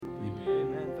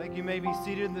think you may be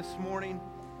seated this morning.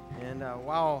 And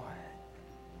wow,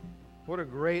 what a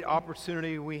great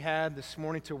opportunity we had this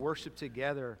morning to worship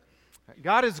together.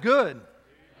 God is good.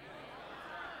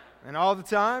 And all the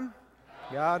time,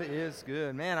 God is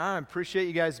good. Man, I appreciate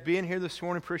you guys being here this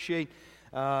morning. Appreciate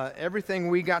everything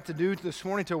we got to do this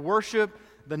morning to worship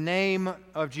the name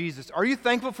of Jesus. Are you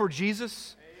thankful for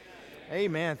Jesus?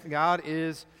 Amen. God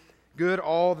is good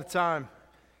all the time.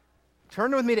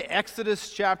 Turn with me to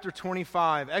Exodus chapter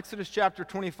 25. Exodus chapter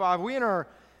 25. We in our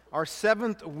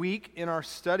seventh week in our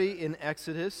study in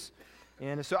Exodus.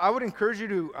 And so I would encourage you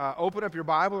to open up your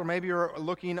Bible, or maybe you're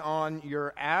looking on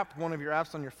your app, one of your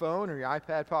apps on your phone or your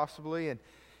iPad possibly. And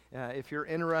if you're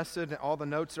interested, all the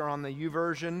notes are on the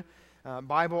YouVersion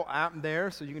Bible app there.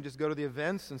 So you can just go to the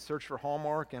events and search for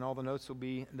Hallmark, and all the notes will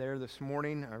be there this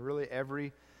morning, really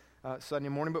every Sunday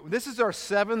morning. But this is our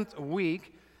seventh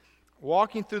week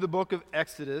walking through the book of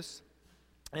Exodus.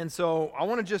 And so I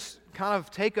want to just kind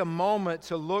of take a moment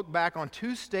to look back on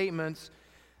two statements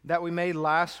that we made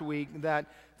last week that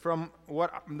from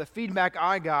what the feedback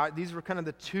I got, these were kind of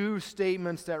the two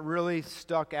statements that really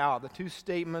stuck out, the two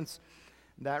statements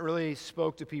that really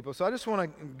spoke to people. So I just want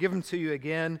to give them to you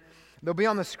again. They'll be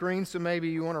on the screen, so maybe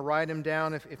you want to write them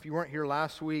down if you weren't here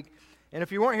last week. And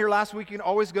if you weren't here last week, you can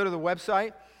always go to the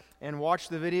website and watch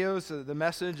the videos. The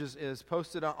message is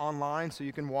posted online, so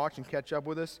you can watch and catch up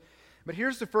with us. But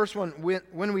here's the first one.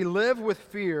 When we live with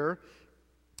fear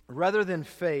rather than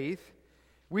faith,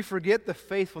 we forget the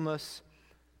faithfulness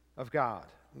of God.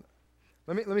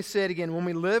 Let me say it again. When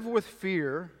we live with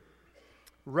fear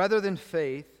rather than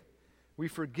faith, we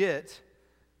forget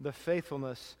the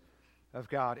faithfulness of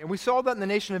God. And we saw that in the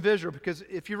nation of Israel, because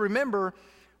if you remember,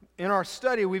 in our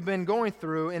study we've been going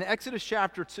through, in Exodus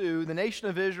chapter 2, the nation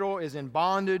of Israel is in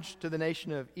bondage to the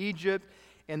nation of Egypt,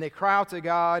 and they cry out to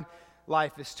God,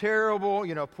 life is terrible,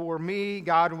 poor me,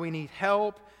 God, we need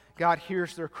help. God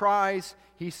hears their cries.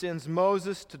 He sends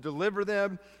Moses to deliver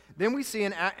them. Then we see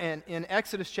in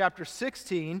Exodus chapter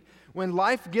 16, when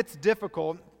life gets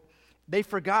difficult, they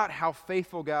forgot how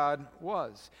faithful God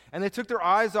was. And they took their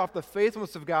eyes off the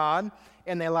faithfulness of God,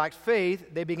 and they lacked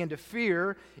faith. They began to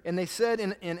fear. And they said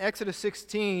in Exodus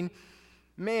 16,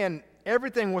 man,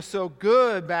 everything was so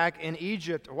good back in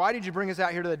Egypt. Why did you bring us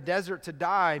out here to the desert to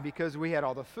die? Because we had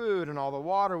all the food and all the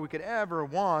water we could ever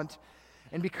want.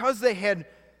 And because they had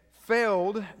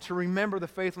failed to remember the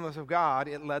faithfulness of God,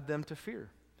 it led them to fear.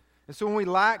 And so when we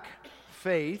lack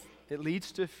faith, it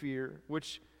leads to fear,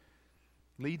 which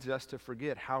leads us to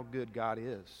forget how good God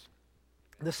is.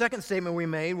 The second statement we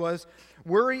made was,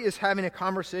 worry is having a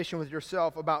conversation with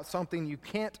yourself about something you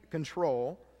can't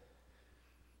control.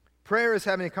 Prayer is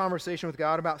having a conversation with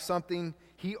God about something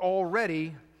He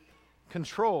already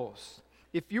controls.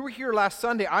 If you were here last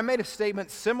Sunday, I made a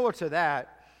statement similar to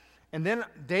that, and then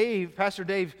Pastor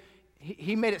Dave,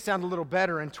 he made it sound a little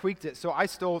better and tweaked it, so I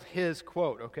stole his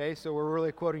quote, okay? So we're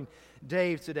really quoting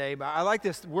Dave today, but I like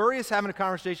this. Worry is having a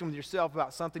conversation with yourself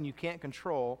about something you can't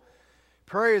control.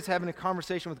 Prayer is having a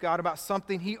conversation with God about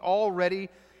something He already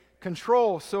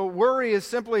controls. So worry is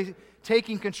simply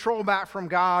taking control back from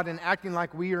God and acting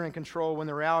like we are in control when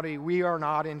in reality we are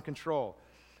not in control.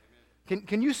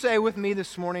 Can you say with me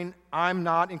this morning, I'm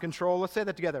not in control? Let's say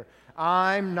that together.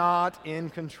 I'm not in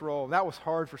control. That was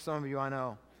hard for some of you, I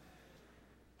know.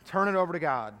 Turn it over to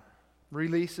God.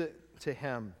 Release it to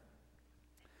Him.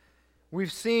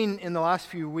 We've seen in the last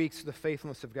few weeks the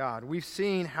faithfulness of God. We've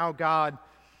seen how God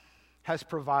has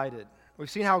provided. We've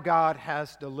seen how God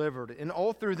has delivered. And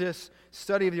all through this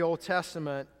study of the Old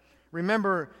Testament,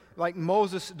 remember, like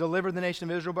Moses delivered the nation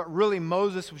of Israel, but really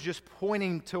Moses was just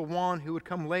pointing to one who would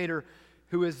come later,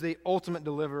 who is the ultimate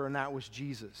deliverer, and that was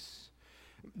Jesus.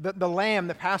 The lamb,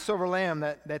 the Passover lamb,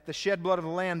 that the shed blood of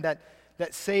the lamb that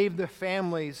saved the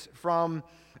families from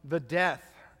the death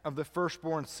of the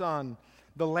firstborn son.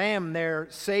 The lamb there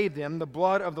saved them. The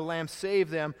blood of the lamb saved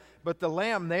them. But the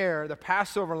lamb there, the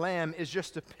Passover lamb, is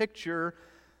just a picture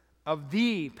of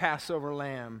the Passover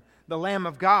lamb, the Lamb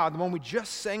of God, the one we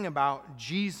just sang about,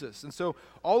 Jesus. And so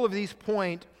all of these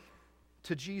point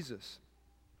to Jesus.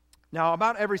 Now,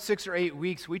 about every 6 or 8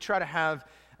 weeks, we try to have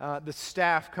the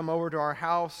staff come over to our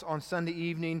house on Sunday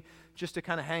evening just to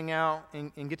kind of hang out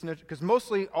and get to know, because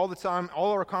mostly all the time,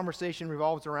 all our conversation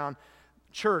revolves around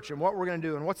church and what we're going to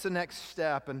do and what's the next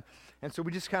step. And so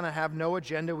we just kind of have no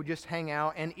agenda. We just hang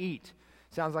out and eat.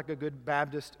 Sounds like a good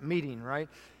Baptist meeting, right?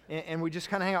 And we just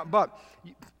kind of hang out. But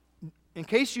in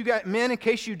case you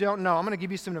don't know, I'm going to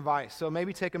give you some advice. So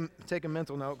maybe take a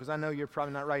mental note, because I know you're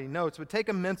probably not writing notes, but take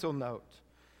a mental note.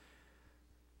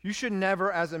 You should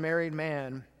never, as a married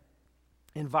man,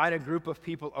 invite a group of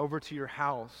people over to your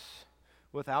house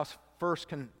without first,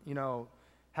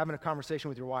 having a conversation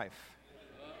with your wife.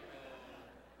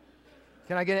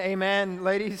 Can I get an amen,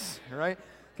 ladies? Right?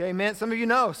 Okay, men, some of you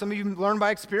know. Some of you learn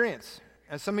by experience.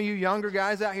 And some of you younger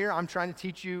guys out here, I'm trying to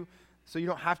teach you so you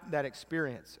don't have that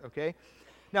experience, okay?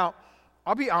 Now,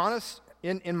 I'll be honest,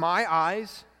 in my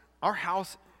eyes, our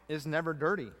house is never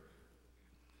dirty.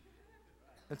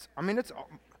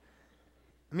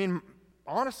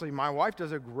 Honestly, my wife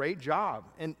does a great job,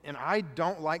 and I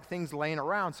don't like things laying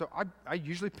around, so I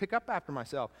usually pick up after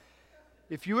myself.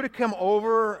 If you would have come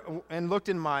over and looked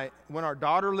when our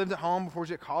daughter lived at home before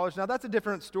she was at college, now that's a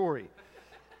different story.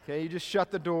 Okay, you just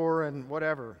shut the door and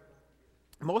whatever.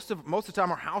 Most of the time,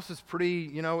 our house is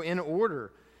pretty, in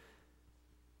order,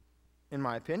 in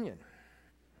my opinion.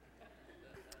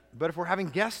 But if we're having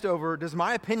guests over, does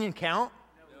my opinion count?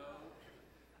 No.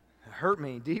 It hurt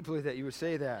me deeply that you would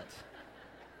say that.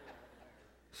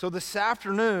 So this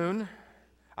afternoon,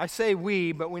 I say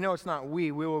we, but we know it's not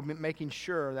we. We will be making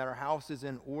sure that our house is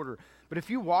in order. But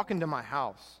if you walk into my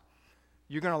house,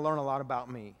 you're going to learn a lot about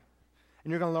me. And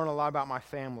you're going to learn a lot about my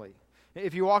family.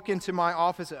 If you walk into my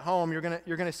office at home, you're going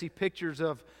to see pictures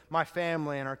of my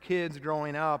family and our kids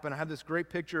growing up. And I have this great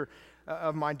picture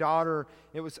of my daughter.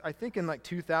 It was, I think, in like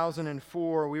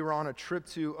 2004. We were on a trip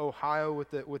to Ohio with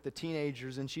the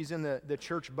teenagers, and she's in the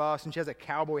church bus, and she has a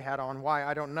cowboy hat on. Why?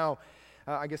 I don't know.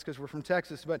 I guess because we're from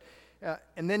Texas. But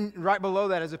and then right below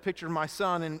that is a picture of my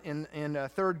son in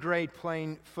third grade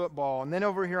playing football. And then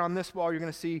over here on this wall, you're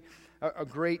going to see a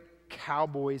great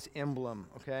Cowboys emblem,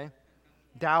 okay?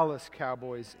 Dallas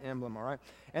Cowboys emblem, all right?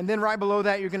 And then right below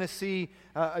that, you're going to see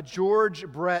a George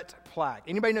Brett plaque.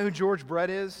 Anybody know who George Brett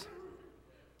is?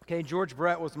 Okay, George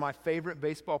Brett was my favorite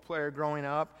baseball player growing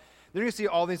up. Then you're going to see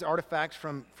all these artifacts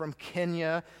from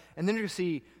Kenya, and then you're going to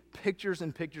see pictures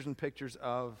and pictures and pictures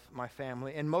of my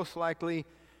family, and most likely,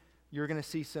 you're going to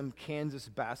see some Kansas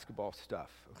basketball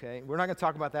stuff, okay? We're not going to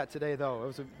talk about that today, though.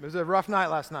 It was a rough night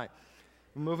last night.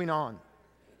 Moving on.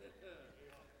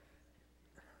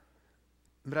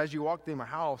 But as you walk through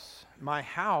my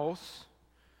house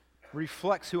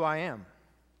reflects who I am.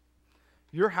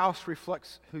 Your house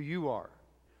reflects who you are.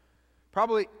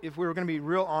 Probably, if we were going to be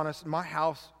real honest, my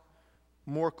house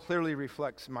more clearly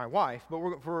reflects my wife,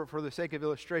 but for the sake of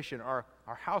illustration,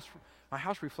 my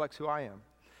house reflects who I am.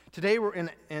 Today we're in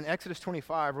Exodus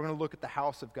 25, we're going to look at the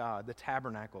house of God, the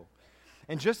tabernacle.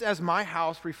 And just as my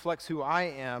house reflects who I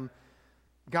am,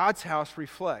 God's house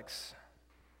reflects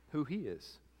who he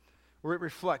is. Or it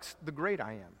reflects the great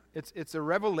I am. It's a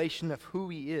revelation of who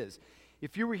he is.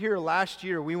 If you were here last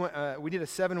year, we did a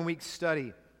 7-week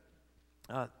study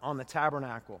on the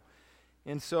tabernacle.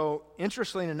 And so,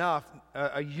 interestingly enough,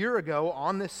 a year ago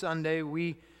on this Sunday,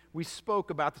 we spoke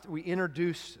about, we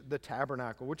introduced the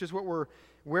tabernacle, which is where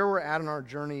we're at in our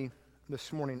journey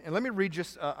this morning. And let me read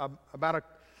just about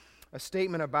a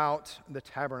statement about the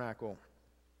tabernacle.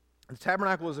 The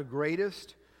tabernacle is the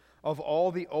greatest of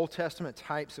all the Old Testament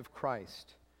types of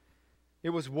Christ.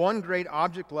 It was one great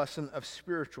object lesson of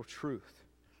spiritual truth.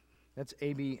 That's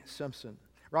A.B. Simpson.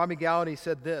 Robbie Gallaty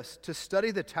said this: to study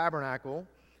the tabernacle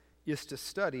is to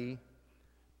study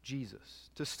Jesus.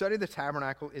 To study the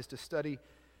tabernacle is to study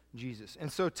Jesus.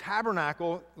 And so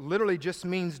tabernacle literally just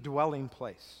means dwelling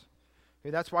place.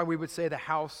 Okay, that's why we would say the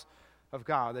house of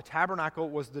God. The tabernacle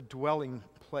was the dwelling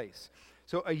place.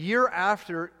 So a year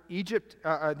after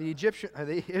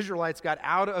the Israelites got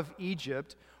out of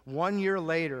Egypt, 1 year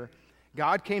later,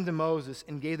 God came to Moses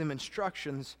and gave them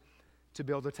instructions to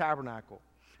build a tabernacle.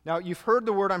 Now, you've heard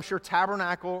the word, I'm sure,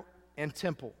 tabernacle and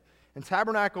temple. And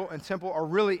tabernacle and temple are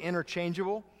really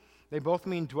interchangeable. They both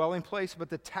mean dwelling place, but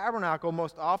the tabernacle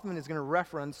most often is going to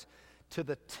reference to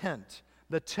the tent,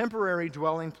 the temporary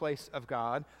dwelling place of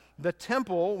God. The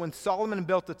temple, when Solomon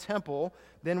built the temple,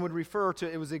 then would refer to,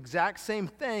 it was the exact same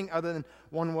thing, other than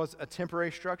one was a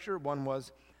temporary structure, one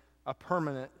was a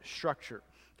permanent structure.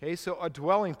 Okay, so a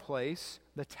dwelling place,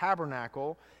 the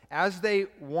tabernacle, as they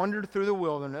wandered through the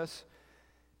wilderness,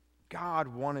 God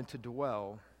wanted to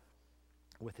dwell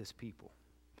with his people.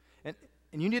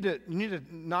 And you need to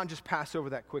not just pass over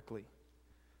that quickly.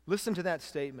 Listen to that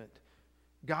statement.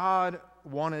 God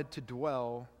wanted to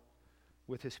dwell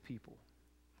with his people.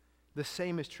 The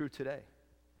same is true today.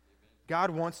 God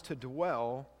wants to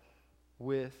dwell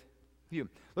with you.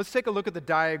 Let's take a look at the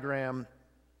diagram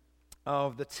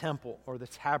of the temple or the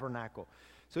tabernacle.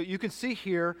 So you can see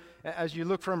here, as you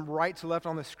look from right to left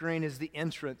on the screen, is the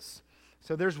entrance.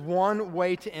 So there's one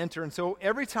way to enter. And so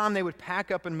every time they would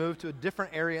pack up and move to a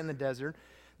different area in the desert,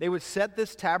 they would set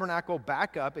this tabernacle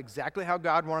back up exactly how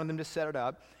God wanted them to set it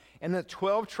up. And the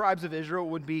 12 tribes of Israel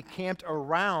would be camped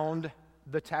around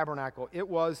the tabernacle. It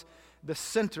was the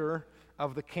center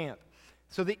of the camp.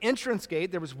 So the entrance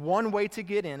gate, there was one way to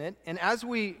get in it, and as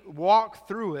we walk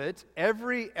through it,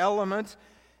 every element,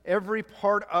 every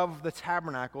part of the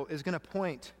tabernacle is going to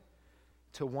point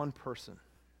to one person.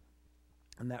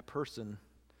 And that person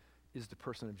is the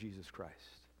person of Jesus Christ.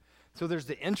 So there's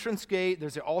the entrance gate,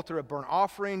 there's the altar of burnt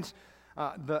offerings,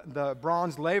 the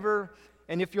bronze laver,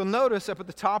 and if you'll notice up at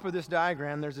the top of this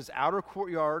diagram, there's this outer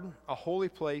courtyard, a holy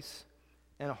place,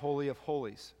 and a holy of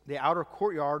holies. The outer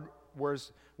courtyard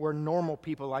was where normal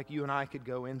people like you and I could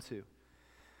go into.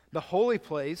 The holy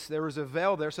place, there was a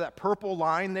veil there, so that purple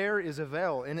line there is a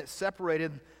veil, and it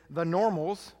separated the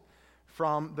normals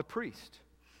from the priest.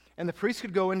 And the priest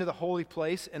could go into the holy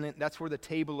place, and that's where the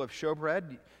table of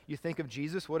showbread. You think of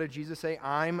Jesus. What did Jesus say?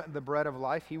 I'm the bread of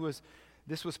life.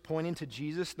 This was pointing to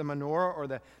Jesus, the menorah or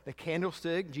the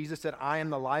candlestick. Jesus said, I am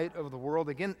the light of the world.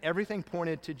 Again, everything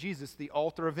pointed to Jesus, the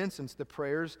altar of incense, the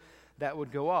prayers that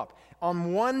would go up.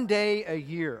 On one day a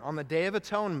year, on the Day of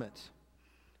Atonement,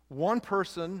 one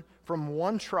person from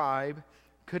one tribe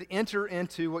could enter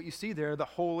into what you see there, the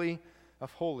Holy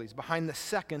of Holies, behind the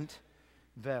second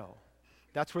veil.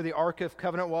 That's where the Ark of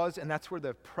Covenant was, and that's where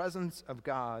the presence of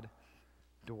God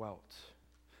dwelt.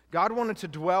 God wanted to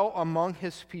dwell among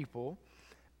his people,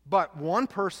 but one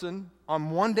person on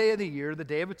one day of the year, the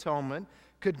Day of Atonement,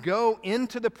 could go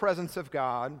into the presence of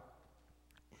God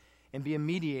and be a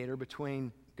mediator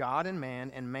between God and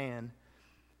man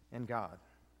and God.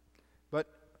 But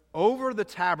over the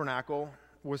tabernacle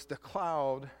was the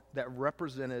cloud that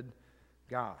represented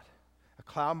God. A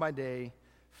cloud by day,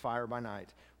 fire by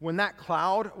night. When that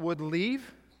cloud would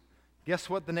leave, guess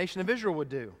what the nation of Israel would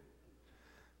do?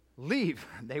 Leave.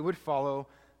 They would follow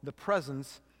the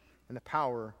presence and the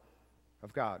power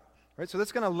of God. Right? So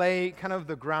that's going to lay kind of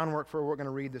the groundwork for what we're going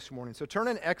to read this morning. So turn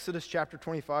in Exodus chapter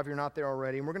 25 if you're not there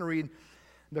already, and we're going to read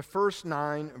the first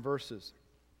 9 verses.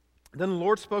 Then the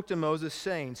Lord spoke to Moses,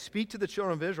 saying, Speak to the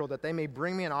children of Israel, that they may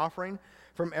bring me an offering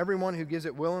from everyone who gives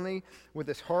it willingly. With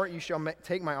his heart you shall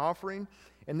take my offering.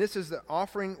 And this is the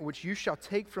offering which you shall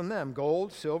take from them: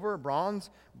 gold, silver, bronze,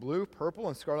 blue, purple,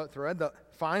 and scarlet thread, the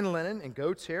fine linen, and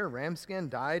goat's hair, ram skin,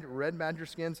 dyed red badger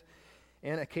skins,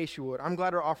 and acacia wood. I'm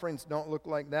glad our offerings don't look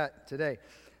like that today.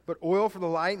 But oil for the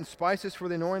light, and spices for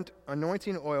the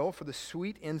anointing oil, for the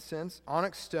sweet incense,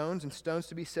 onyx stones, and stones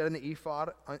to be set in the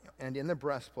ephod and in the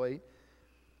breastplate.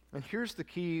 And here's the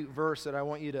key verse that I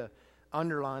want you to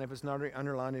underline, if it's not already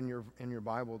underlined in your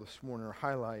Bible this morning, or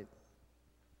highlight.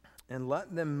 And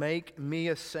let them make me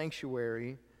a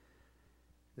sanctuary,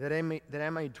 that I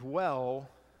may dwell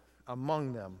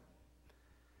among them.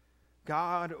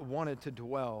 God wanted to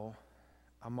dwell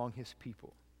among his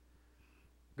people.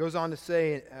 Goes on to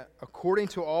say, according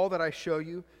to all that I show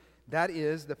you, that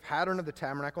is the pattern of the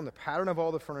tabernacle and the pattern of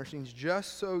all the furnishings,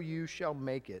 just so you shall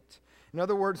make it. In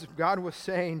other words, God was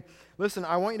saying, listen,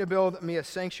 I want you to build me a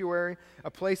sanctuary,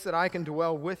 a place that I can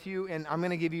dwell with you, and I'm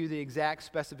going to give you the exact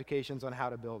specifications on how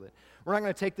to build it. We're not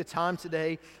going to take the time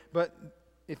today, but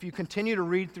if you continue to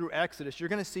read through Exodus, you're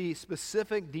going to see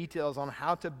specific details on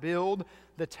how to build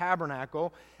the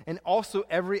tabernacle, and also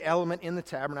every element in the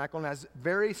tabernacle, and has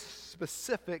very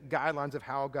specific guidelines of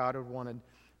how God would want it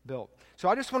built. So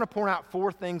I just want to point out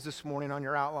 4 things this morning on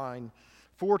your outline,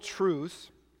 4 truths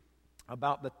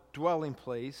about the dwelling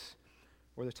place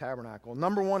or the tabernacle.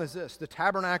 Number 1 is this: the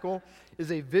tabernacle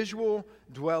is a visual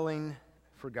dwelling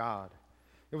for God.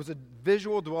 It was a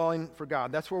visual dwelling for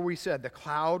God. That's where we said the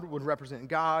cloud would represent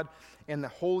God, and the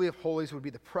Holy of Holies would be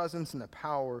the presence and the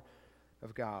power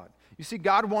of God. You see,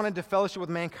 God wanted to fellowship with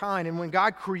mankind, and when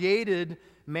God created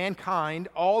mankind,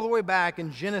 all the way back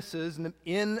in Genesis,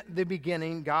 in the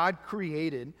beginning, God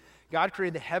created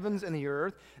the heavens and the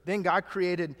earth. Then God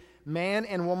created man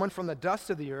and woman from the dust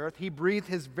of the earth. He breathed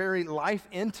his very life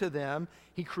into them.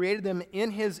 He created them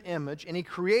in his image, and he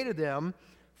created them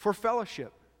for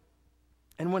fellowship.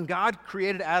 And when God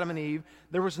created Adam and Eve,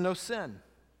 there was no sin.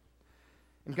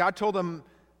 And God told them,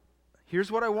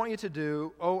 here's what I want you to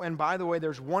do. Oh, and by the way,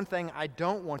 there's one thing I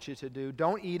don't want you to do.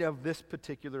 Don't eat of this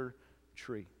particular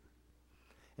tree.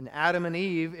 And Adam and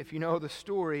Eve, if you know the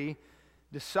story,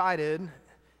 decided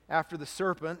after the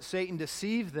serpent, Satan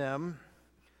deceived them,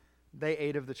 they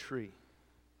ate of the tree.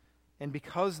 And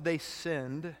because they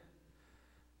sinned,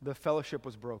 the fellowship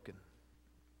was broken.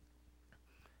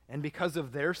 And because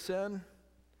of their sin,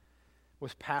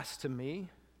 was passed to me.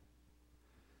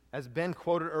 As Ben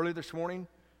quoted earlier this morning,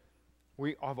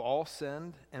 we have all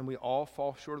sinned and we all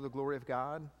fall short of the glory of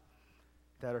God,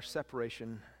 that our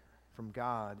separation from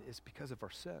God is because of our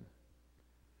sin.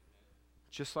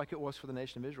 Just like it was for the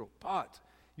nation of Israel. But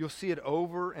you'll see it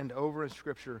over and over in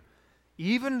Scripture.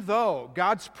 Even though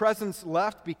God's presence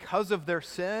left because of their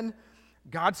sin,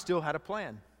 God still had a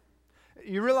plan.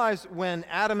 You realize when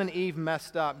Adam and Eve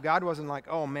messed up, God wasn't like,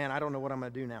 oh man, I don't know what I'm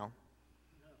going to do now.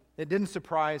 It didn't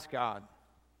surprise God.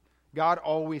 God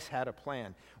always had a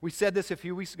plan. We said this a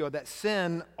few weeks ago, that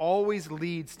sin always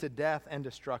leads to death and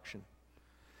destruction.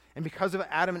 And because of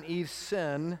Adam and Eve's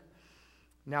sin,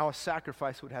 now a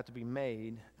sacrifice would have to be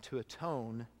made to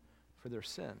atone for their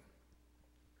sin.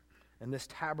 And this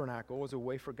tabernacle was a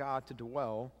way for God to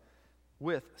dwell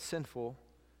with sinful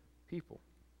people.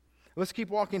 Let's keep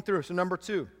walking through. So number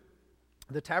 2,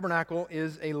 the tabernacle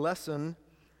is a lesson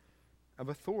of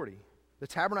authority. The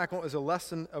tabernacle is a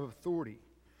lesson of authority.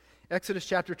 Exodus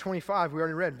chapter 25, we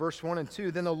already read, verse 1 and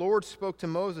 2. Then the Lord spoke to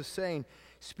Moses, saying,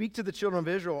 speak to the children of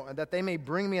Israel, that they may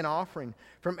bring me an offering.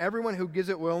 From everyone who gives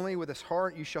it willingly with his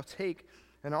heart, you shall take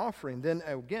an offering. Then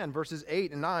again, verses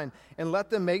 8 and 9, and let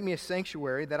them make me a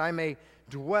sanctuary, that I may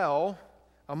dwell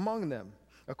among them.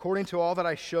 According to all that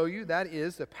I show you, that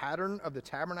is the pattern of the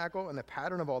tabernacle and the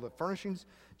pattern of all the furnishings,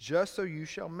 just so you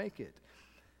shall make it.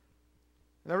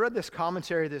 And I read this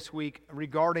commentary this week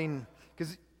regarding,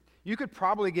 because you could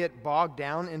probably get bogged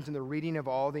down into the reading of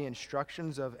all the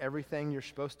instructions of everything you're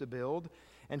supposed to build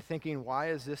and thinking, why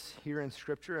is this here in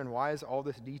Scripture and why is all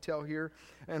this detail here?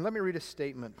 And let me read a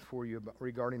statement for you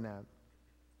regarding that.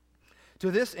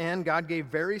 To this end, God gave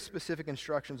very specific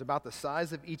instructions about the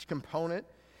size of each component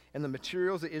and the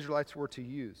materials the Israelites were to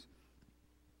use.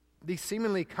 These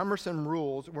seemingly cumbersome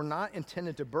rules were not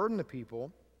intended to burden the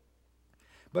people,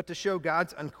 but to show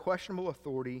God's unquestionable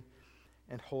authority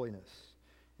and holiness.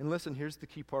 And listen, here's the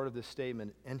key part of this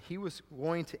statement. And he was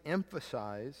going to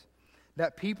emphasize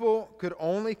that people could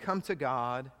only come to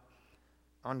God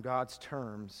on God's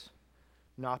terms,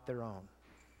 not their own.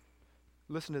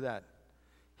 Listen to that.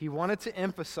 He wanted to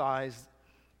emphasize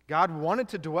God wanted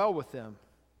to dwell with them,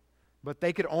 but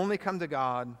they could only come to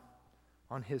God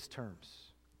on his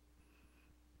terms.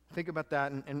 Think about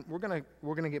that, and we're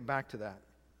gonna get back to that.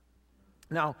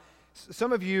 Now,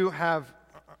 some of you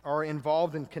are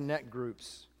involved in connect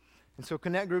groups. And so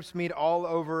connect groups meet all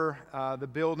over the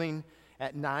building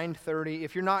at 9:30.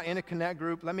 If you're not in a connect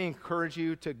group, let me encourage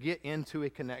you to get into a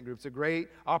connect group. It's a great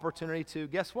opportunity to,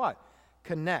 guess what?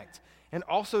 Connect. And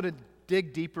also to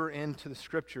dig deeper into the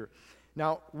Scripture.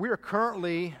 Now, we're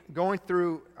currently going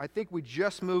through, I think we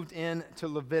just moved into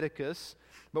Leviticus,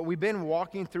 but we've been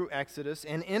walking through Exodus.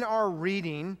 And in our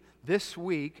reading this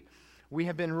week, we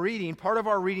have been reading, part of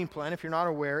our reading plan, if you're not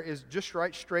aware, is just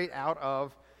right straight out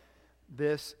of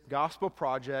this Gospel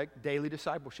Project Daily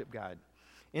Discipleship Guide.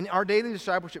 In our Daily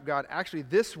Discipleship Guide, actually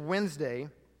this Wednesday,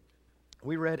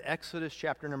 we read Exodus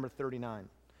chapter number 39.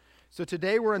 So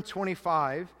today we're in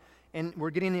 25, and we're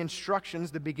getting the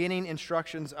instructions, the beginning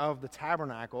instructions of the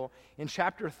tabernacle. In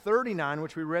chapter 39,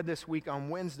 which we read this week on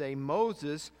Wednesday,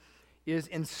 Moses is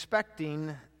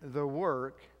inspecting the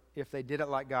work if they did it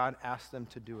like God asked them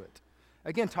to do it.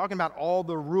 Again, talking about all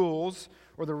the rules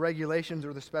or the regulations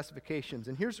or the specifications.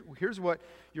 And here's what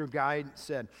your guide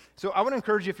said. So I would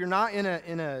encourage you, if you're not in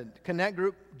a connect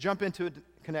group, jump into a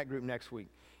connect group next week.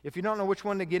 If you don't know which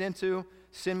one to get into,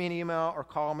 send me an email or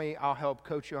call me. I'll help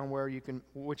coach you on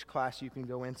which class you can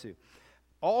go into.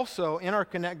 Also, in our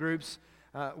connect groups,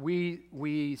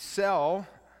 we sell,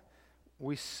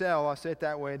 I'll say it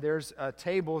that way, there's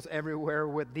tables everywhere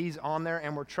with these on there,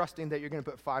 and we're trusting that you're going to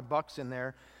put $5 in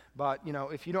there. But,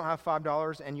 if you don't have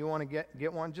 $5 and you want to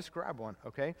get one, just grab one,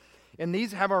 okay? And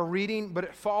these have our reading, but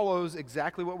it follows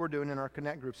exactly what we're doing in our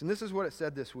connect groups. And this is what it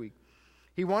said this week.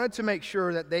 He wanted to make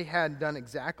sure that they had done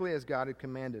exactly as God had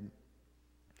commanded.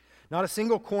 Not a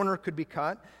single corner could be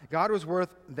cut. God was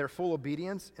worth their full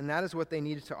obedience, and that is what they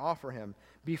needed to offer him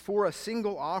before a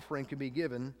single offering could be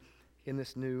given in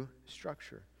this new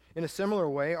structure. In a similar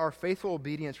way, our faithful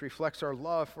obedience reflects our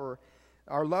love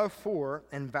for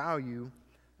and value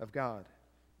of God.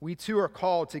 We too are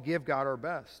called to give God our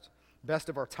best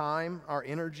of our time, our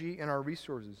energy, and our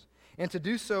resources, and to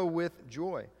do so with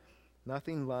joy.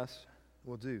 Nothing less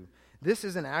will do. This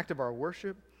is an act of our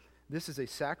worship. This is a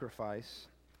sacrifice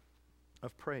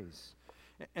of praise.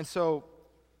 And so,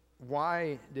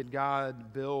 why did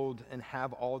God build and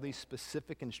have all these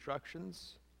specific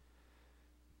instructions?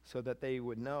 So that they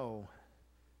would know,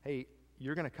 hey,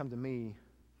 you're going to come to me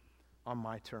on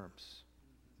my terms.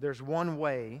 There's one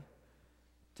way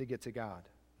to get to God.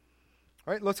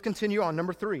 All right, let's continue on.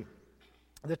 Number 3.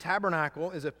 The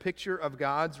tabernacle is a picture of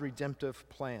God's redemptive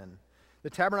plan. The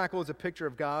tabernacle is a picture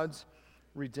of God's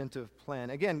redemptive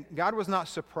plan. Again, God was not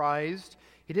surprised.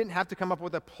 He didn't have to come up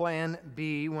with a plan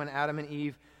B when Adam and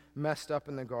Eve messed up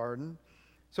in the garden.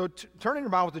 So turn in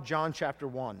your Bible to John chapter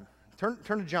 1. Turn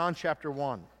to John chapter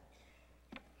 1.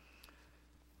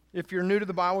 If you're new to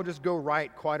the Bible, just go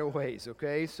right quite a ways,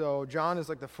 okay? So John is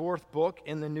like the fourth book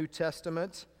in the New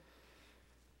Testament.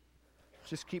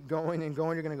 Just keep going and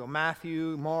going. You're going to go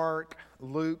Matthew, Mark,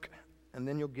 Luke, and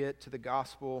then you'll get to the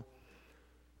Gospel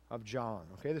of John,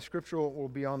 okay? The scripture will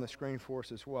be on the screen for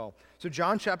us as well. So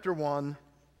John chapter 1,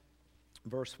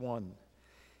 verse 1.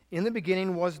 In the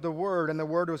beginning was the Word, and the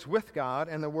Word was with God,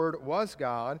 and the Word was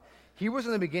God. He was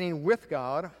in the beginning with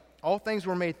God. All things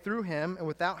were made through him, and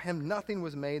without him nothing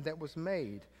was made that was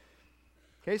made.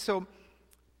 Okay, so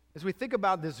as we think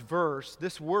about this verse,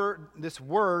 this word,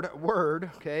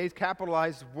 okay,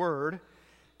 capitalized word,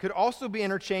 could also be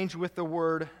interchanged with the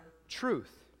word truth.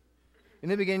 In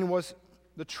the beginning was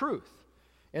the truth,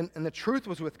 and the truth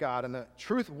was with God, and the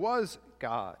truth was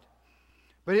God.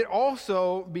 But it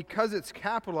also, because it's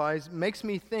capitalized, makes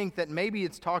me think that maybe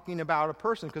it's talking about a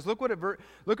person. Because look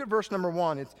at verse number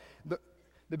 1. It's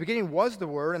the beginning was the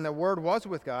Word, and the Word was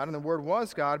with God, and the Word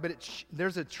was God, but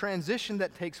there's a transition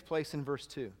that takes place in verse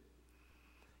 2.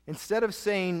 Instead of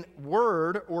saying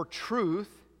Word or truth,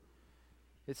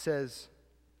 it says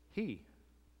He.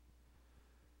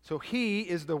 So He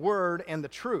is the Word and the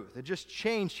truth. It just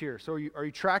changed here. So are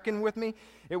you tracking with me?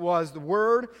 It was the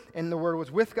Word, and the Word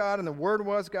was with God, and the Word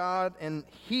was God, and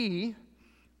He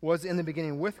was in the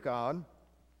beginning with God.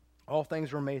 All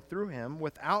things were made through him.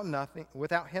 Without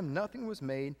him, nothing was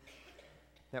made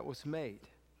that was made.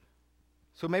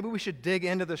 So maybe we should dig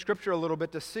into the scripture a little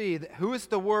bit to see who is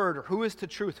the Word, or who is the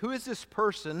truth? Who is this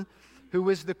person who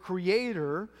is the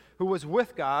Creator, who was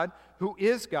with God, who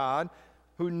is God,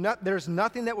 there's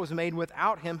nothing that was made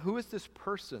without him? Who is this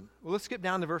person? Well, let's skip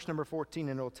down to verse number 14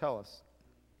 and it'll tell us.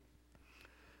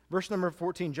 Verse number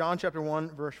 14, John chapter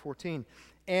 1, verse 14.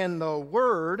 And the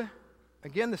Word,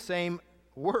 again the same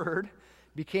Word,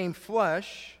 became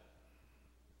flesh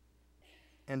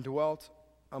and dwelt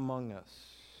among us.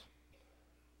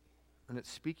 And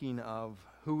it's speaking of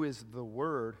who is the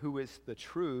Word, who is the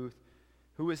truth,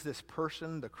 who is this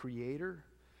person, the Creator,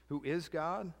 who is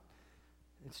God.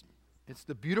 It's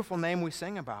the beautiful name we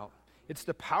sing about. It's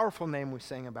the powerful name we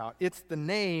sing about. It's the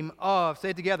name of, say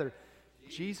it together,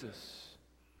 Jesus.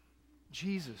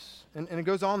 Jesus. And it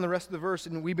goes on the rest of the verse,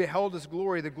 and we beheld his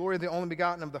glory, the glory of the only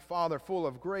begotten of the Father, full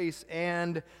of grace,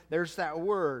 and there's that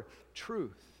word,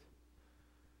 truth.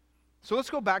 So let's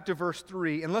go back to verse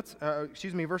 3, and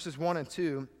verses 1 and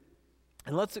 2,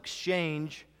 and let's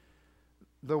exchange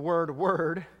the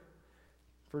word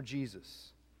for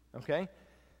Jesus. Okay?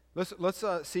 Let's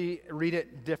read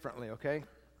it differently, okay?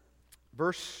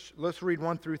 Let's read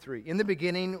 1 through 3. In the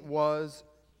beginning was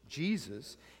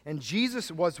Jesus, and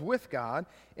Jesus was with God,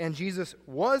 and Jesus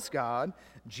was God.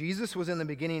 Jesus was in the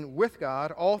beginning with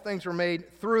God. All things were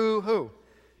made through who?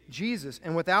 Jesus.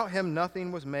 And without him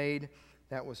nothing was made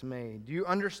that was made. Do you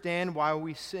understand why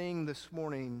we sing this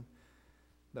morning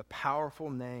the powerful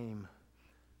name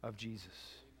of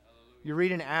Jesus? You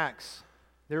read in Acts,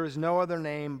 there is no other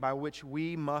name by which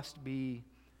we must be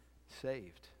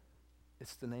saved.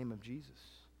 It's the name of Jesus.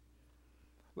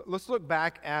 Let's look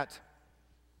back at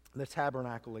the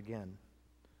tabernacle again.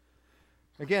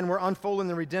 Again, we're unfolding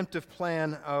the redemptive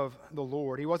plan of the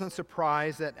Lord. He wasn't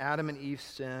surprised that Adam and Eve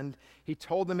sinned. He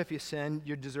told them if you sin,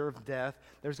 you deserve death.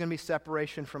 There's going to be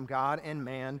separation from God and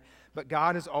man, but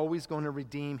God is always going to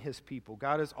redeem his people.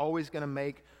 God is always going to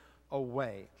make a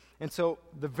way. And so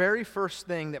the very first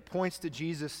thing that points to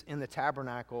Jesus in the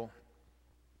tabernacle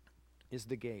is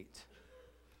the gate.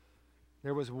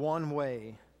 There was one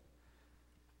way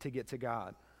to get to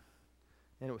God,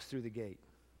 and it was through the gate.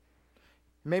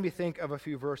 Maybe think of a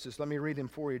few verses. Let me read them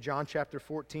for you. John chapter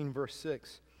 14, verse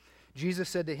 6. Jesus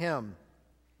said to him,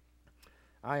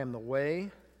 I am the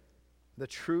way, the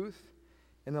truth,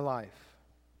 and the life.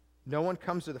 No one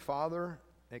comes to the Father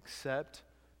except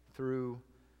through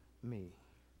me.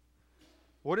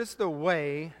 What is the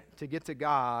way to get to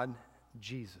God?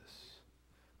 Jesus.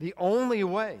 The only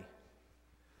way.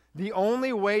 The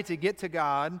only way to get to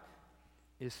God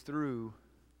is through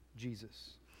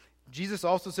Jesus. Jesus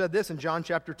also said this in John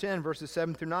chapter 10, verses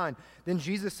 7 through 9. Then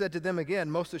Jesus said to them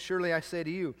again, most assuredly I say to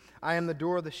you, I am the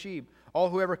door of the sheep. All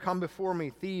who ever come before me,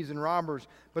 thieves and robbers,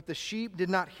 but the sheep did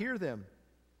not hear them.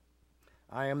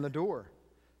 I am the door.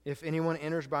 If anyone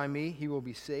enters by me, he will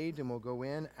be saved and will go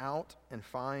in, out, and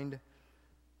find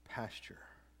pasture.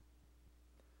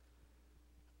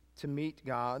 To meet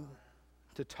God,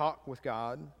 to talk with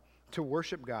God, to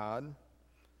worship God.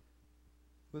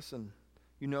 Listen,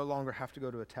 you no longer have to go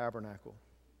to a tabernacle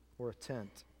or a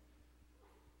tent.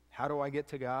 How do I get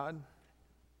to God?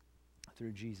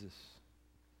 Through Jesus.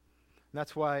 And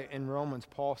that's why in Romans,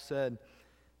 Paul said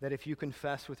that if you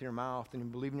confess with your mouth and you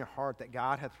believe in your heart that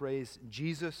God hath raised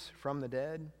Jesus from the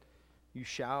dead, you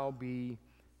shall be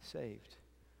saved.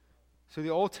 So the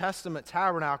Old Testament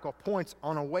tabernacle points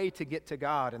on a way to get to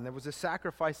God, and there was a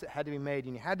sacrifice that had to be made,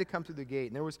 and you had to come through the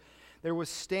gate, and there was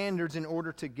standards in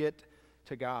order to get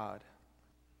to God.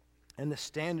 And the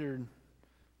standard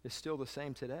is still the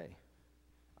same today.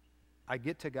 I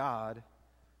get to God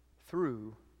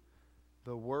through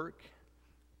the work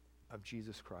of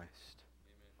Jesus Christ.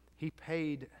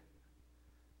 Amen.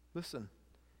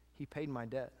 He paid my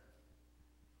debt.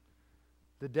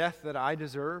 The death that I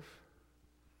deserve,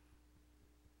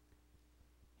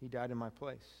 He died in my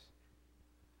place.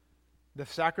 The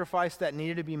sacrifice that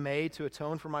needed to be made to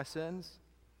atone for my sins,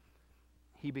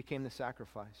 He became the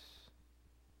sacrifice.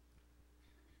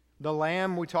 The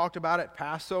lamb we talked about at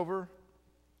Passover,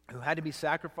 who had to be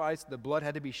sacrificed, the blood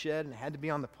had to be shed, and it had to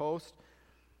be on the post,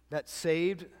 that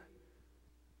saved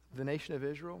the nation of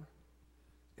Israel,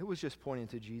 it was just pointing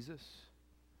to Jesus.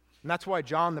 And that's why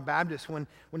John the Baptist, when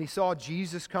he saw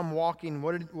Jesus come walking,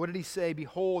 what did he say?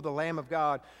 Behold, the Lamb of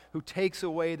God who takes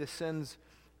away the sins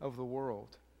of the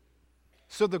world.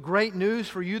 So the great news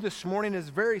for you this morning is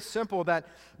very simple,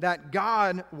 that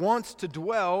God wants to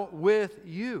dwell with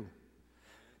you.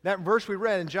 That verse we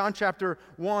read in John chapter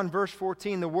 1, verse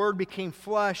 14, the Word became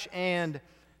flesh and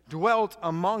dwelt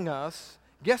among us.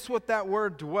 Guess what that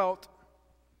word dwelt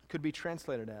could be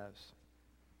translated as?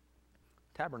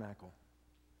 Tabernacle.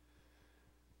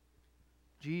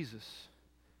 Jesus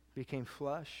became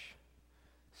flesh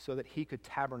so that He could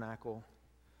tabernacle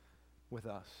with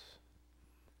us,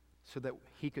 so that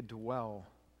He could dwell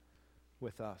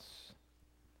with us.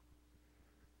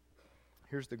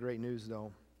 Here's the great news,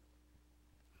 though.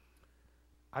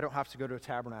 I don't have to go to a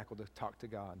tabernacle to talk to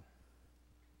God.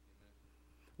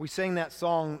 We sang that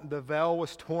song, "The veil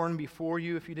was torn before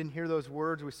you." If you didn't hear those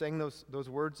words, we sang those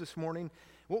words this morning.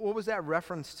 What was that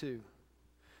reference to?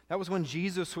 That was when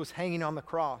Jesus was hanging on the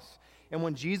cross. And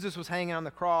when Jesus was hanging on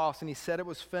the cross and He said it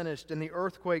was finished and the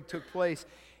earthquake took place,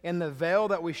 and the veil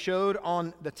that we showed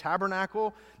on the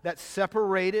tabernacle that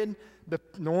separated the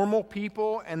normal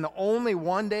people, and the only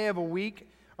one day of a week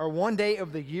or one day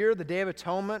of the year, the Day of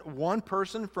Atonement, one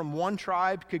person from one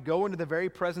tribe could go into the very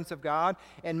presence of God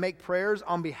and make prayers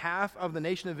on behalf of the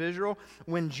nation of Israel.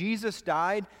 When Jesus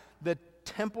died, the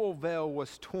temple veil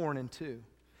was torn in two.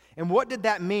 And what did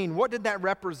that mean? What did that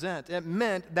represent? It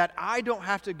meant that I don't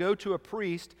have to go to a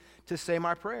priest to say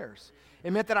my prayers.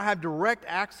 It meant that I have direct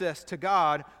access to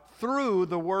God through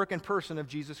the work and person of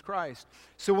Jesus Christ.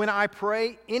 So when I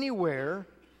pray anywhere,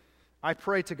 I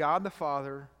pray to God the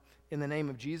Father in the name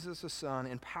of Jesus the Son,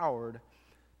 empowered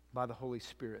by the Holy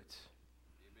Spirit.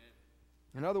 Amen.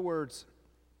 In other words,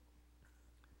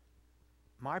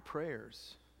 my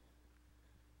prayers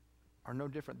are no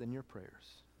different than your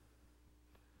prayers.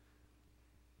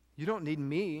 You don't need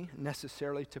me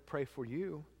necessarily to pray for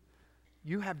you.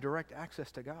 You have direct access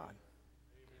to God.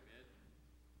 Amen.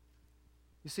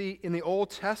 You see, in the Old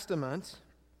Testament,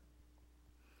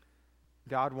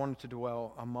 God wanted to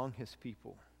dwell among His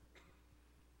people.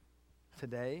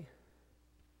 Today,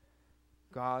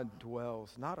 God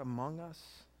dwells not among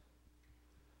us,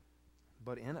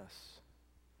 but in us.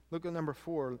 Look at number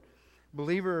 4.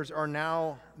 Believers are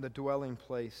now the dwelling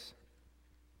place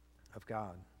of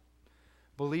God.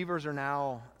 Believers are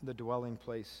now the dwelling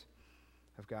place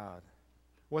of God.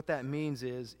 What that means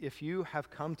is, if you have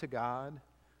come to God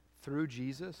through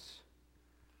Jesus,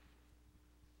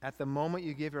 at the moment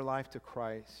you give your life to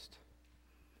Christ,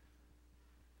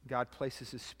 God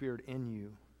places His Spirit in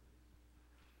you,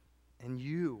 and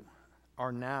you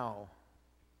are now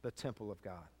the temple of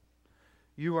God.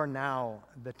 You are now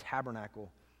the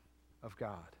tabernacle of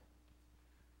God.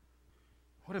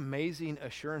 What amazing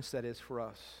assurance that is for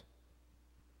us.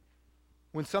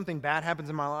 When something bad happens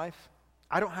in my life,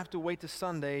 I don't have to wait to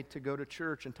Sunday to go to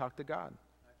church and talk to God.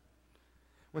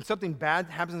 When something bad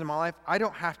happens in my life, I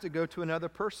don't have to go to another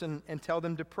person and tell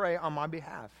them to pray on my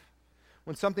behalf.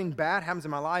 When something bad happens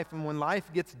in my life, and when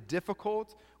life gets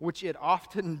difficult, which it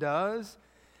often does,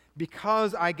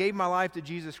 because I gave my life to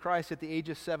Jesus Christ at the age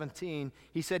of 17,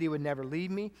 He said He would never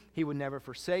leave me, He would never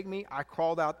forsake me. I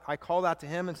called out to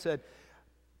Him and said,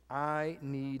 I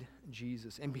need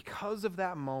Jesus. And because of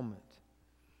that moment,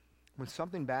 when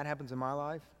something bad happens in my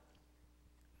life,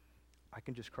 I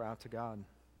can just cry out to God.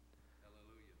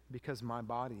 Hallelujah. Because my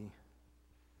body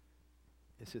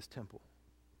is His temple.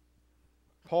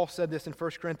 Paul said this in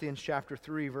 1 Corinthians chapter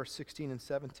 3, verse 16 and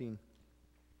 17.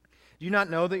 Do you not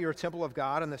know that you're a temple of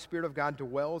God and the Spirit of God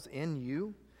dwells in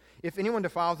you? If anyone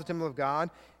defiles the temple of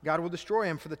God, God will destroy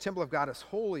him, for the temple of God is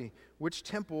holy, which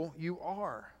temple you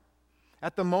are.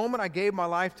 At the moment I gave my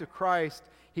life to Christ,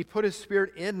 He put His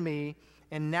Spirit in me,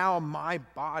 and now my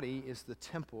body is the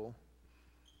temple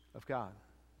of God.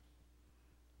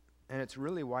 And it's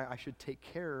really why I should take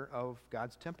care of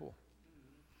God's temple.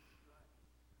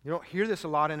 You don't hear this a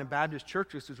lot in the Baptist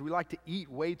churches because we like to eat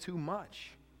way too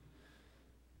much.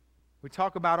 We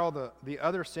talk about all the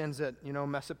other sins that,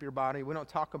 mess up your body. We don't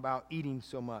talk about eating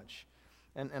so much.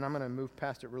 And I'm going to move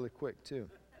past it really quick, too.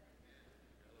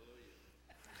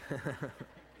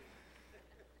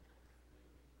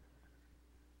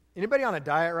 Anybody on a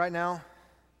diet right now?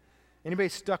 Anybody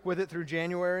stuck with it through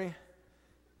January?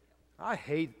 I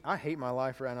hate my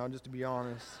life right now, just to be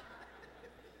honest.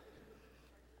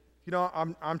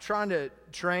 I'm trying to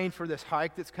train for this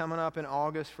hike that's coming up in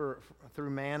August through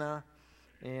Manna,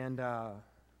 and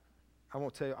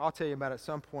I'll tell you about it at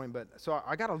some point. But so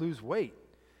I got to lose weight,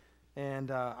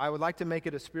 and I would like to make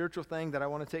it a spiritual thing that I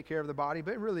want to take care of the body.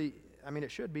 But really,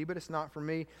 it should be, but it's not for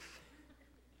me.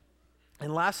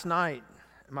 And last night,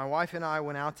 my wife and I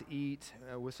went out to eat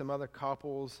with some other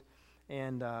couples,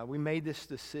 and we made this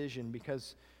decision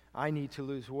because I need to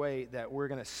lose weight that we're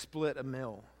going to split a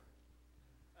meal.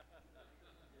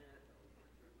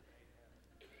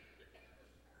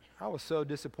 I was so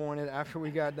disappointed after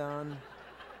we got done.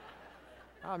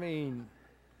 I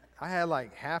had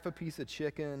like half a piece of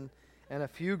chicken and a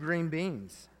few green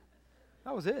beans.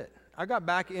 That was it. I got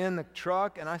back in the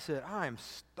truck and I said, I am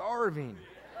starving.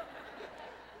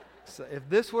 So if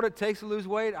this is what it takes to lose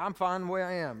weight, I'm fine the way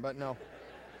I am, but no.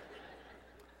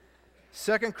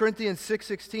 2 Corinthians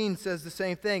 6:16 says the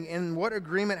same thing. In what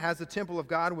agreement has the temple of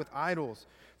God with idols?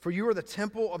 For you are the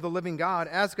temple of the living God.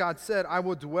 As God said, I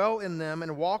will dwell in them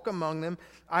and walk among them.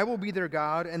 I will be their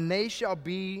God, and they shall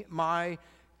be my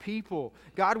people.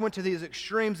 God went to these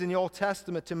extremes in the Old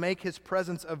Testament to make His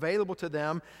presence available to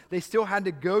them. They still had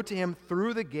to go to Him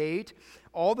through the gate.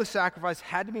 All the sacrifice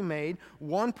had to be made.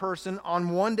 One person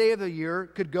on one day of the year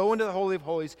could go into the Holy of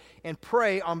Holies and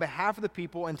pray on behalf of the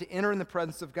people and to enter in the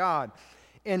presence of God.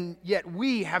 And yet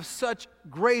we have such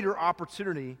greater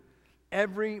opportunity.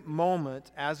 Every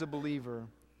moment as a believer,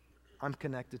 I'm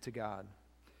connected to God.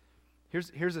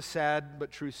 Here's a sad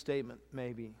but true statement,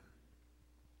 maybe.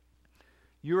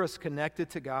 You're as connected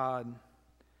to God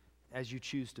as you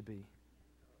choose to be.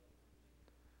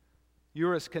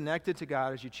 You're as connected to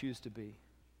God as you choose to be.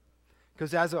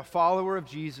 Because as a follower of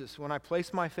Jesus, when I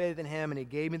placed my faith in Him and He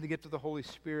gave me the gift of the Holy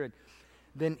Spirit,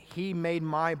 then He made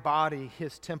my body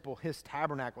His temple, His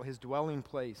tabernacle, His dwelling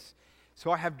place. So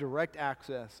I have direct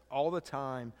access all the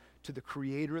time to the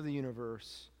Creator of the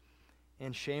universe,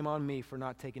 and shame on me for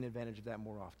not taking advantage of that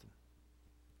more often.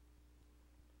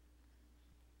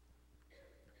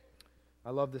 I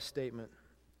love this statement.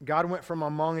 God went from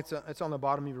among, it's on the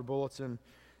bottom of your bulletin,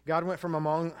 God went from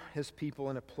among His people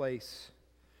in a place,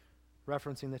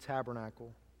 referencing the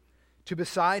tabernacle, to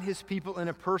beside His people in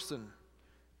a person,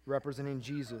 representing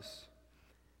Jesus,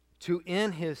 to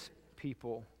in His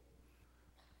people,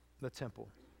 the temple.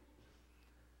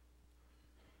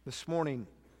 This morning,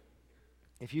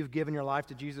 if you've given your life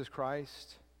to Jesus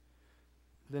Christ,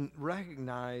 then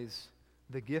recognize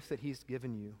the gift that He's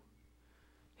given you.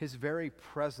 His very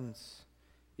presence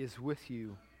is with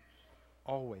you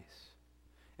always.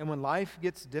 And when life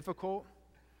gets difficult,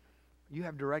 you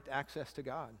have direct access to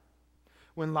God.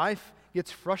 When life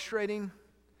gets frustrating,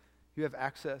 you have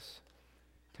access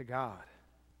to God.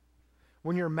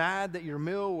 When you're mad that your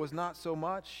meal was not so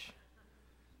much,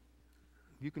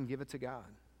 you can give it to God.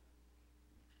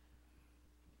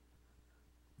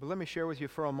 But let me share with you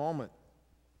for a moment.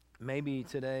 Maybe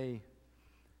today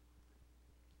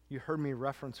you heard me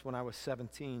reference when I was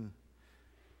 17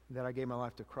 that I gave my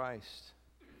life to Christ.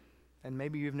 And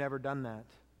maybe you've never done that.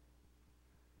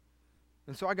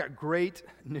 And so I got great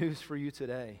news for you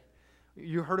today.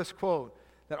 You heard us quote,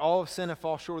 that all of sin have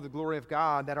fallen short of the glory of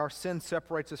God, that our sin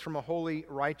separates us from a holy,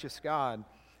 righteous God.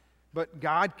 But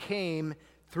God came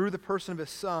through the person of His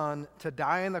Son to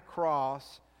die on the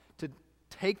cross, to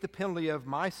take the penalty of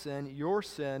my sin, your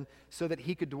sin, so that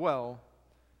He could dwell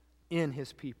in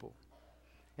His people.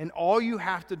 And all you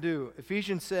have to do,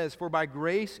 Ephesians says, for by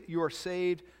grace you are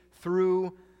saved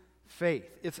through faith.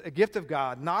 It's a gift of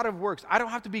God, not of works. I don't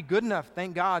have to be good enough,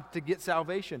 thank God, to get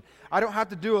salvation. I don't have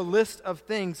to do a list of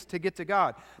things to get to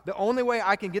God. The only way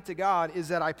I can get to God is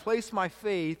that I place my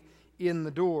faith in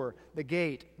the door, the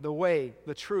gate, the way,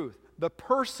 the truth, the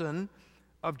person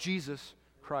of Jesus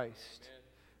Christ. Amen.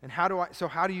 And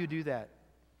how do you do that?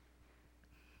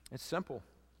 It's simple.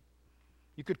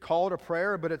 You could call it a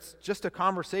prayer, but it's just a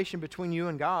conversation between you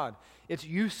and God. It's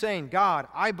you saying, God,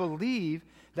 I believe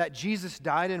that Jesus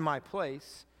died in my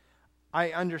place.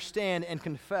 I understand and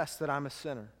confess that I'm a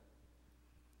sinner.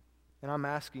 And I'm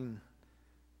asking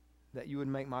that you would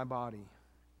make my body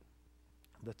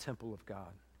the temple of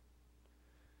God,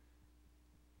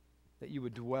 that you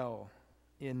would dwell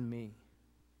in me,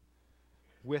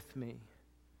 with me,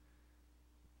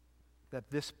 that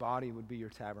this body would be your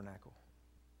tabernacle.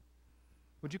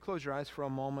 Would you close your eyes for a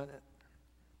moment?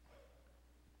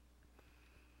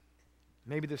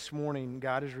 Maybe this morning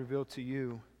God has revealed to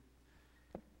you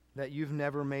that you've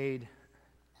never made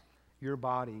your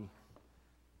body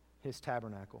his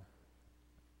tabernacle.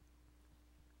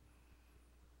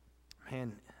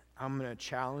 Man, I'm going to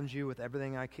challenge you with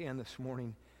everything I can this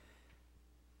morning.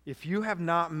 If you have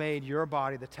not made your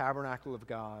body the tabernacle of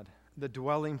God, the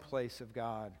dwelling place of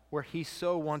God, where He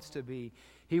so wants to be,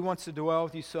 He wants to dwell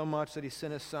with you so much that He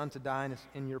sent His Son to die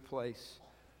in your place.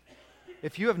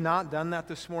 If you have not done that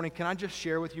this morning, can I just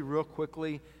share with you real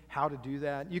quickly how to do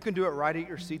that? You can do it right at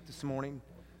your seat this morning.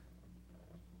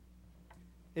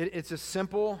 It's as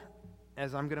simple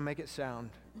as I'm going to make it sound.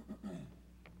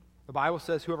 The Bible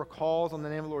says, whoever calls on the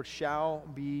name of the Lord shall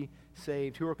be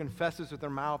saved. Whoever confesses with their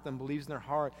mouth and believes in their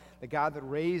heart the God that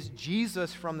raised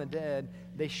Jesus from the dead,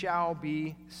 they shall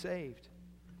be saved.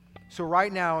 So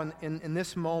right now, in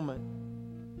this moment,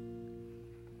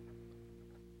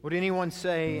 would anyone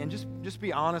say, and just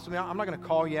be honest with me, I'm not going to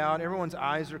call you out. Everyone's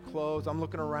eyes are closed. I'm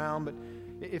looking around. But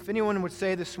if anyone would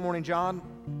say this morning, John,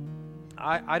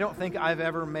 I don't think I've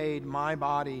ever made my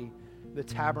body the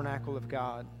tabernacle of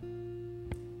God.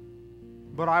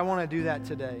 But I want to do that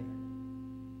today.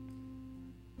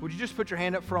 Would you just put your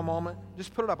hand up for a moment?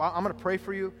 Just put it up. I'm going to pray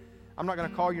for you. I'm not going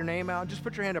to call your name out. Just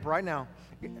put your hand up right now.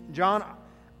 John,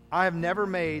 I have never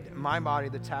made my body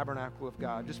the tabernacle of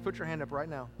God. Just put your hand up right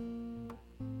now.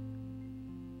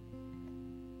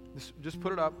 Just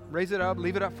put it up. Raise it up.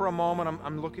 Leave it up for a moment.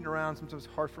 I'm looking around. Sometimes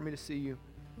it's hard for me to see you.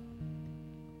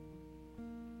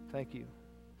 Thank you.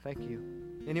 Thank you.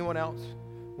 Anyone else?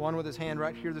 One with his hand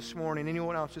right here this morning.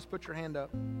 Anyone else? Just put your hand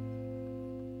up.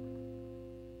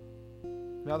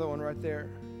 Another one right there.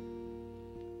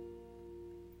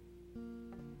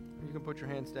 You can put your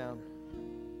hands down.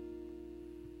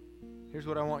 Here's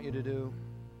what I want you to do.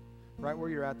 Right where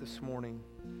you're at this morning.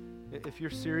 If you're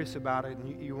serious about it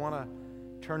and you want to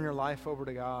turn your life over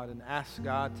to God and ask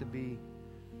God to be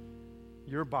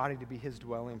your body to be His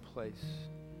dwelling place,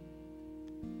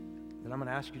 then I'm going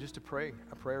to ask you just to pray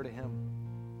a prayer to Him.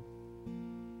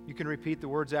 You can repeat the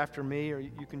words after me, or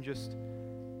you can just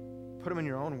put them in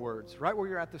your own words, right where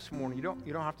you're at this morning. You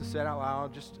don't have to say it out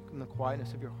loud, just in the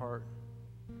quietness of your heart.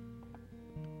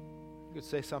 You could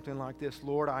say something like this: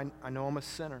 Lord, I know I'm a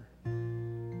sinner.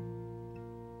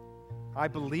 I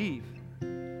believe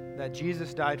that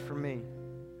Jesus died for me.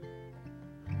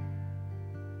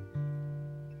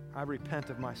 I repent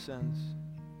of my sins.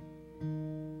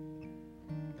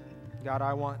 God,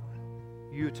 I want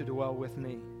you to dwell with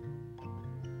me.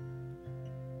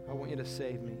 I want you to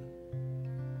save me.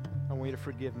 I want you to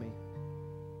forgive me.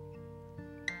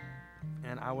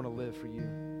 And I want to live for you.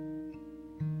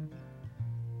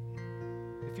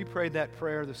 If you prayed that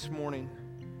prayer this morning,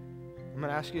 I'm going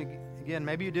to ask you again,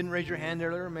 maybe you didn't raise your hand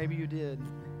earlier, maybe you did.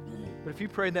 But if you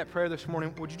prayed that prayer this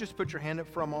morning, would you just put your hand up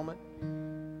for a moment?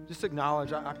 Just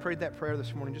acknowledge, I prayed that prayer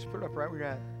this morning. Just put it up right where you're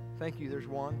at. Thank you. There's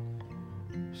one.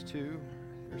 There's two.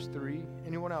 There's three.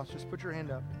 Anyone else? Just put your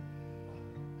hand up.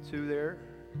 Two there.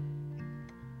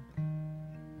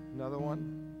 Another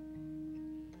one.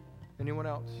 Anyone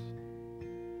else?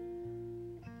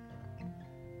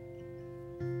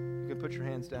 You can put your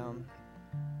hands down.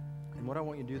 And what I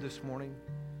want you to do this morning,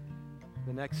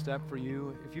 the next step for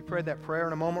you, if you prayed that prayer,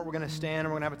 in a moment we're going to stand and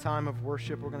we're going to have a time of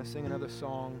worship. We're going to sing another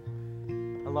song.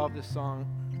 I love this song,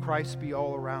 Christ be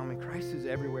all around me. Christ is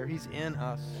everywhere. He's in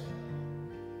us.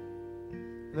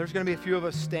 And there's going to be a few of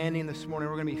us standing this morning.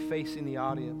 We're going to be facing the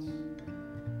audience.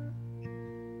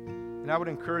 And I would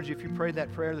encourage you, if you prayed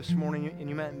that prayer this morning and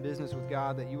you met in business with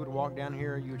God, that you would walk down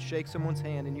here, you would shake someone's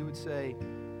hand, and you would say,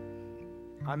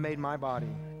 I made my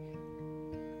body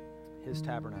His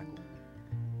tabernacle.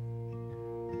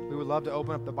 We would love to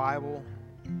open up the Bible,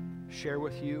 share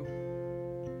with you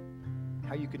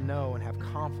how you can know and have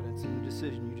confidence in the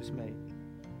decision you just made.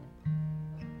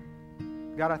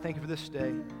 God, I thank you for this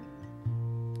day.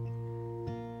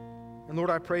 And Lord,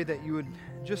 I pray that you would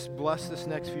just bless this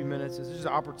next few minutes. This is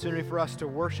an opportunity for us to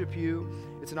worship you.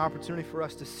 It's an opportunity for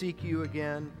us to seek you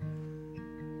again.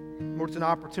 Lord, it's an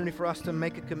opportunity for us to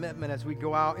make a commitment as we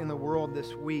go out in the world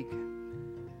this week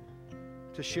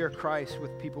to share Christ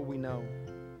with people we know.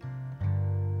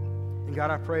 And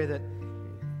God, I pray that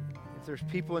if there's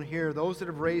people in here, those that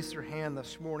have raised their hand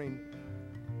this morning,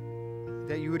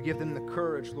 that you would give them the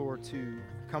courage, Lord, to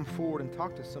come forward and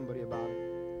talk to somebody about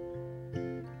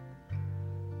it.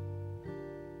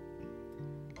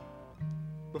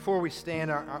 Before we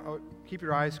stand, keep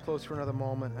your eyes closed for another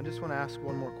moment. I just want to ask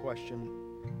one more question.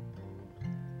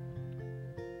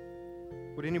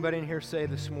 Would anybody in here say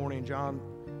this morning, John,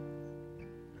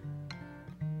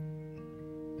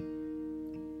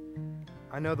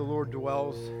 I know the Lord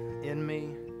dwells in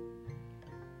me,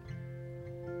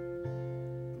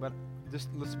 but just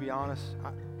let's be honest,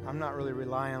 I'm not really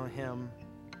relying on Him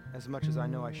as much as I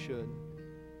know I should.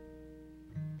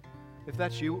 If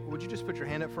that's you, would you just put your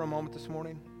hand up for a moment this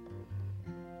morning?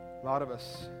 A lot of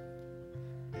us.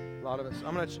 I'm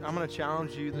going to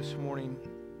challenge you this morning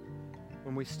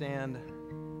when we stand.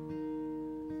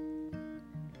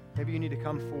 Maybe you need to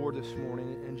come forward this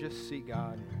morning and just seek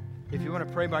God. If you want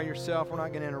to pray by yourself, we're not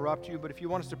going to interrupt you, but if you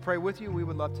want us to pray with you, we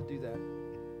would love to do that.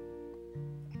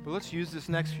 But let's use this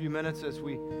next few minutes as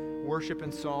we worship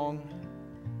in song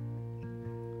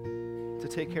to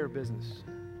take care of business,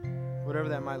 whatever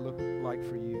that might look like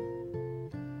for you.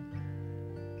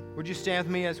 Would you stand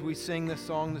with me as we sing this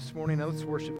song this morning? Now let's worship